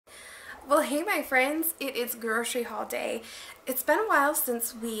Well, hey, my friends, it is grocery haul day. It's been a while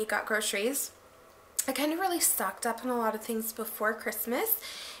since we got groceries. I kind of really stocked up on a lot of things before Christmas,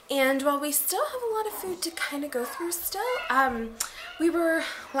 and while we still have a lot of food to kind of go through still, we were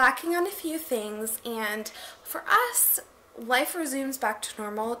lacking on a few things, and for us, life resumes back to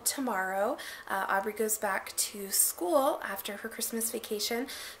normal tomorrow. Aubrey goes back to school after her Christmas vacation,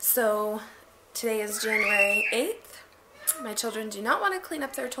 so today is January 8th. My children do not want to clean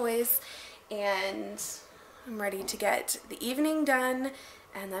up their toys, and I'm ready to get the evening done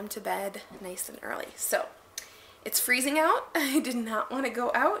and them to bed nice and early. So it's freezing out. I did not want to go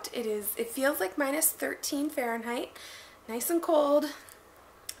out. It feels like minus 13 Fahrenheit, nice and cold,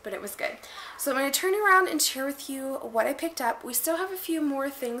 but it was good. So I'm going to turn around and share with you what I picked up. We still have a few more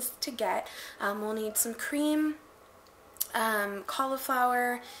things to get. We'll need some cream,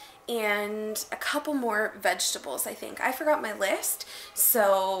 cauliflower, and a couple more vegetables, I think. I forgot my list,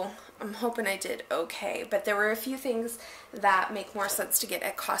 so I'm hoping I did okay. But there were a few things that make more sense to get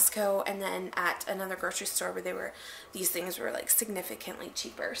at Costco and then at another grocery store where these things were like significantly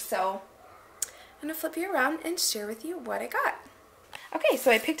cheaper. So I'm gonna flip you around and share with you what I got. Okay, so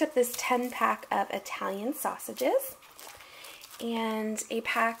I picked up this 10-pack of Italian sausages and a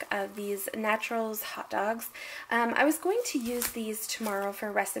pack of these Naturals hot dogs. I was going to use these tomorrow for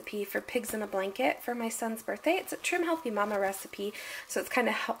a recipe for pigs in a blanket for my son's birthday. It's a Trim Healthy Mama recipe, so it's kind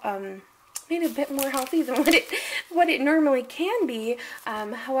of made a bit more healthy than what it normally can be.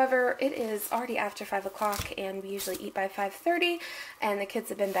 However, it is already after 5 o'clock, and we usually eat by 5:30, and the kids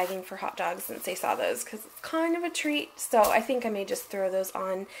have been begging for hot dogs since they saw those because it's kind of a treat. So I think I may just throw those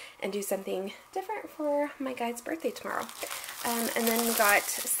on and do something different for my guy's birthday tomorrow. And then we got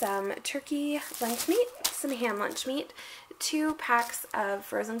some turkey lunch meat, some ham lunch meat, 2 packs of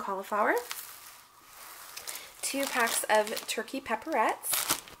frozen cauliflower, 2 packs of turkey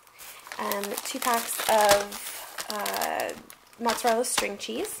pepperettes, 2 packs of mozzarella string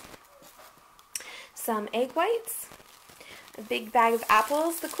cheese, some egg whites, a big bag of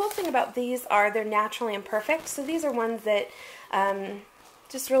apples. The cool thing about these are they're naturally imperfect, so these are ones that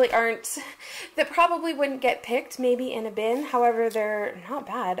just really aren't, that probably wouldn't get picked maybe in a bin. However, they're not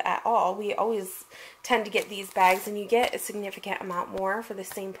bad at all. We always tend to get these bags, and you get a significant amount more for the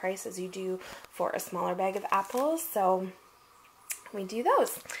same price as you do for a smaller bag of apples, so we do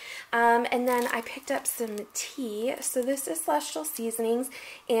those. And then I picked up some tea. So this is Celestial Seasonings,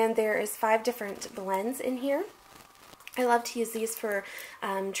 and there is 5 different blends in here. I love to use these for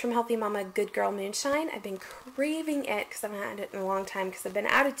Trim Healthy Mama Good Girl Moonshine. I've been craving it because I haven't had it in a long time because I've been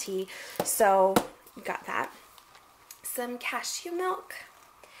out of tea. So got that. Some cashew milk.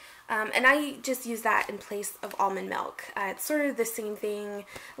 And I just use that in place of almond milk. It's sort of the same thing,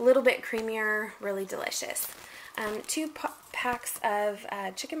 a little bit creamier, really delicious. 2 packs of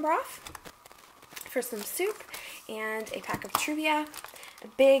chicken broth for some soup, and a pack of Truvia, a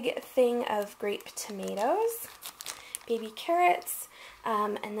big thing of grape tomatoes, baby carrots,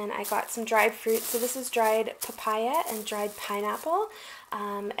 and then I got some dried fruit. So this is dried papaya and dried pineapple,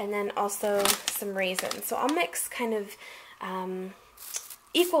 and then also some raisins. So I'll mix kind of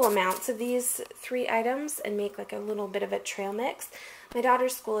equal amounts of these 3 items and make like a little bit of a trail mix. My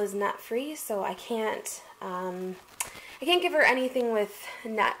daughter's school is nut-free, so I can't give her anything with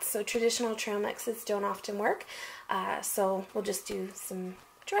nuts, so traditional trail mixes don't often work. So we'll just do some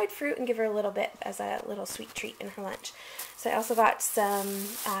dried fruit and give her a little bit as a little sweet treat in her lunch. So I also got some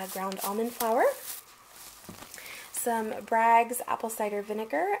ground almond flour, some Bragg's apple cider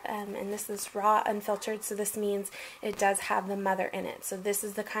vinegar, and this is raw unfiltered, so this means it does have the mother in it. So this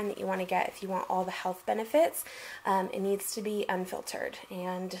is the kind that you want to get if you want all the health benefits. It needs to be unfiltered,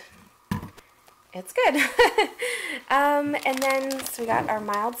 and it's good. And then, so we got our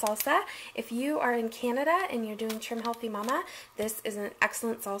mild salsa. If you are in Canada and you're doing Trim Healthy Mama, this is an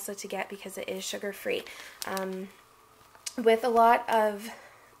excellent salsa to get because it is sugar-free. With a lot of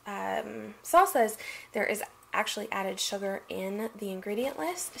salsas, there is actually added sugar in the ingredient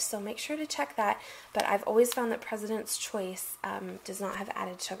list, so make sure to check that. But I've always found that President's Choice does not have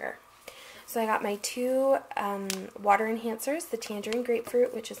added sugar. So I got my 2 water enhancers, the tangerine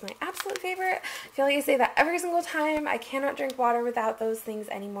grapefruit, which is my absolute favorite. I feel like I say that every single time. I cannot drink water without those things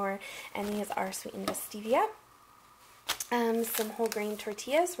anymore, and these are sweetened with stevia. Some whole grain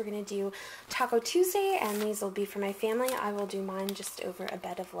tortillas. We're going to do Taco Tuesday, and these will be for my family. I will do mine just over a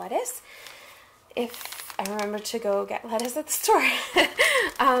bed of lettuce, if I remember to go get lettuce at the store.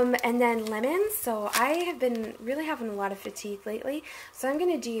 And then lemons. So I have been really having a lot of fatigue lately, so I'm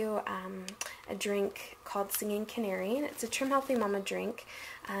going to do a drink called Singing Canary, and it's a Trim Healthy Mama drink.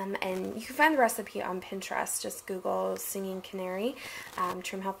 And you can find the recipe on Pinterest. Just Google singing canary,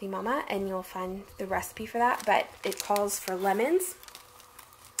 trim healthy mama, and you'll find the recipe for that. But it calls for lemons.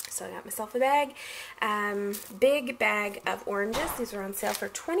 So I got myself a bag, big bag of oranges. These were on sale for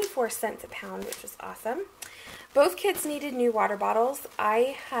 24 cents a pound, which was awesome. Both kids needed new water bottles.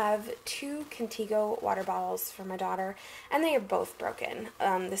 I have 2 Contigo water bottles for my daughter, and they are both broken.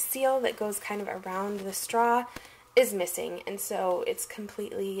 The seal that goes kind of around the straw is missing, and so it's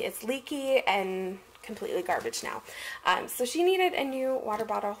leaky and completely garbage now. So she needed a new water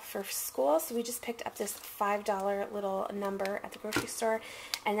bottle for school, so we just picked up this $5 little number at the grocery store,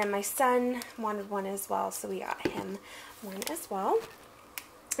 and then my son wanted one as well, so we got him one as well.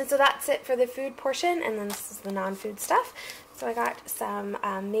 And so that's it for the food portion, and then this is the non-food stuff. So I got some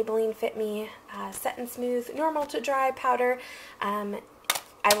Maybelline Fit Me Set and Smooth Normal to Dry powder.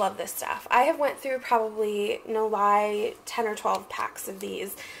 I love this stuff. I have went through probably, no lie, 10 or 12 packs of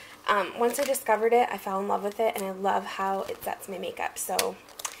these. Once I discovered it, I fell in love with it, and I love how it sets my makeup. So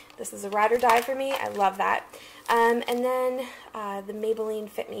this is a ride or die for me. I love that. And then the Maybelline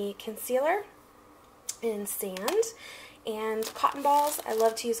Fit Me Concealer in Sand. And cotton balls. I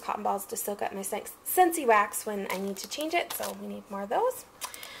love to use cotton balls to soak up my Scentsy wax when I need to change it, so we need more of those.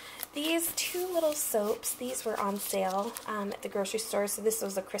 These 2 little soaps, these were on sale at the grocery store, so this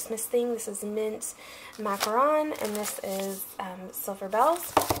was a Christmas thing. This is Mint Macaron, and this is Silver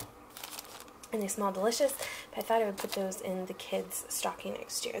Bells, and they smell delicious, but I thought I would put those in the kids' stocking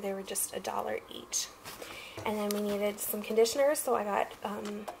next year. They were just $1 each. And then we needed some conditioners, so I got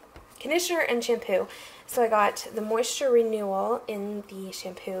conditioner and shampoo. So I got the Moisture Renewal in the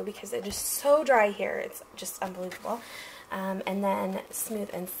shampoo because it is so dry here. It's just unbelievable. And then Smooth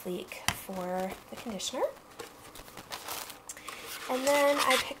and Sleek for the conditioner. And then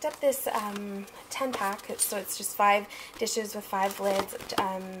I picked up this 10-pack. So it's just 5 dishes with 5 lids,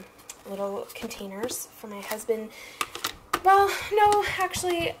 little containers for my husband. Well, no,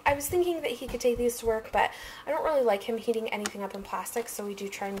 actually, I was thinking that he could take these to work, but I don't really like him heating anything up in plastic, so we do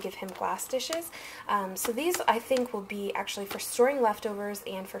try and give him glass dishes. So these, I think, will be actually for storing leftovers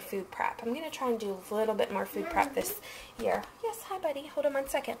and for food prep. I'm going to try and do a little bit more food prep this year. Yes, hi, buddy. Hold on one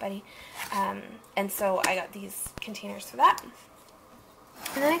second, buddy. And so I got these containers for that.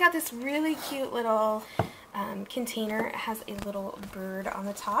 And then I got this really cute little container. It has a little bird on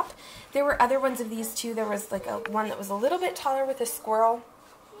the top. There were other ones of these too. There was like one that was a little bit taller with a squirrel,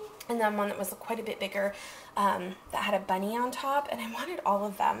 and then one that was quite a bit bigger that had a bunny on top, and I wanted all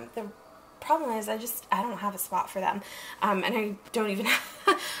of them. The problem is I don't have a spot for them, and I don't even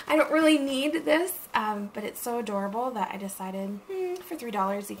I don't really need this, but it's so adorable that I decided for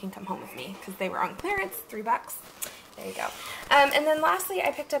 $3 you can come home with me, because they were on clearance, $3. There you go. And then lastly,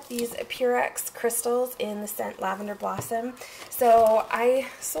 I picked up these Purex crystals in the scent Lavender Blossom. So I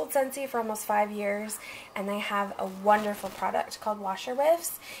sold Scentsy for almost 5 years, and they have a wonderful product called Washer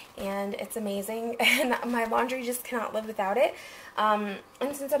Whiffs, and it's amazing, and my laundry just cannot live without it. And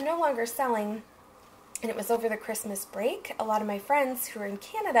since I'm no longer selling, and it was over the Christmas break, a lot of my friends who are in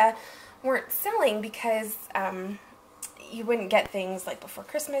Canada weren't selling because you wouldn't get things like before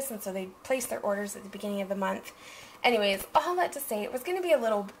Christmas, and so they placed their orders at the beginning of the month. Anyways, all that to say, it was going to be a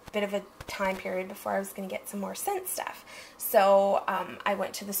little bit of a time period before I was going to get some more scent stuff. So I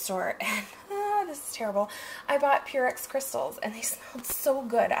went to the store, and this is terrible. I bought Purex crystals, and they smelled so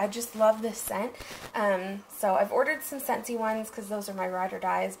good. I just love this scent. So I've ordered some Scentsy ones because those are my ride or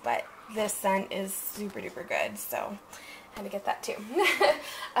dies, but this scent is super duper good. So I had to get that too.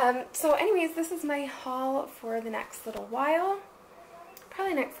 So anyways, this is my haul for the next little while.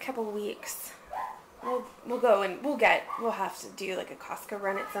 Probably next couple weeks. We'll go and we'll have to do like a Costco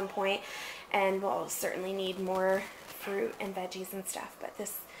run at some point, and we'll certainly need more fruit and veggies and stuff, but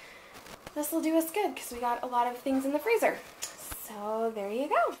this will do us good because we got a lot of things in the freezer. So there you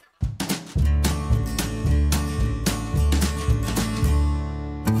go.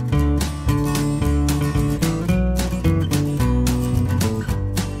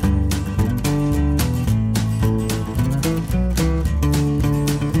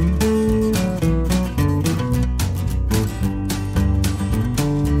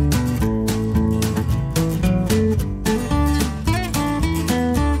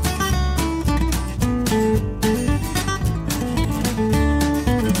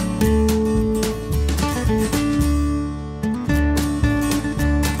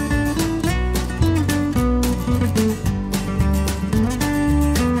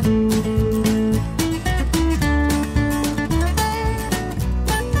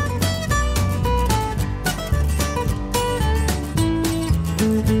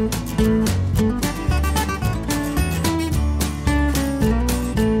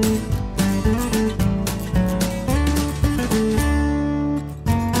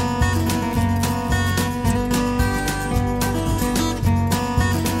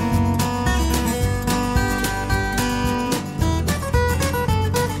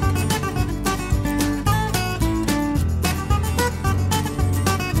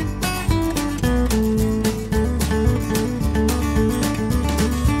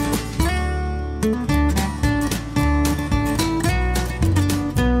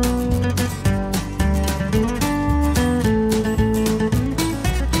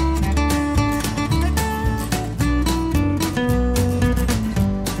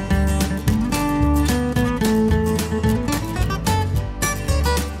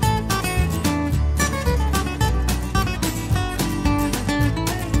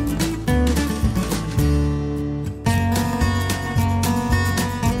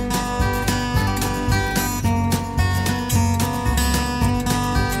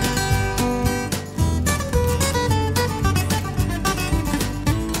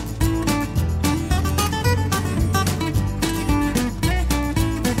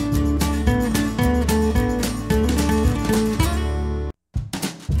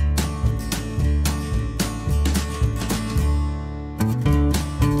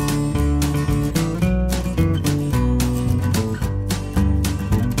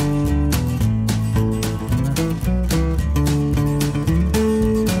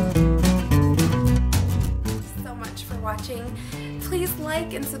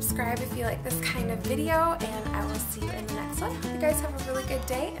 like and subscribe if you like this kind of video, and I will see you in the next one. Hope you guys have a really good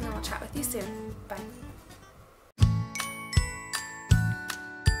day, and I will chat with you soon. Bye.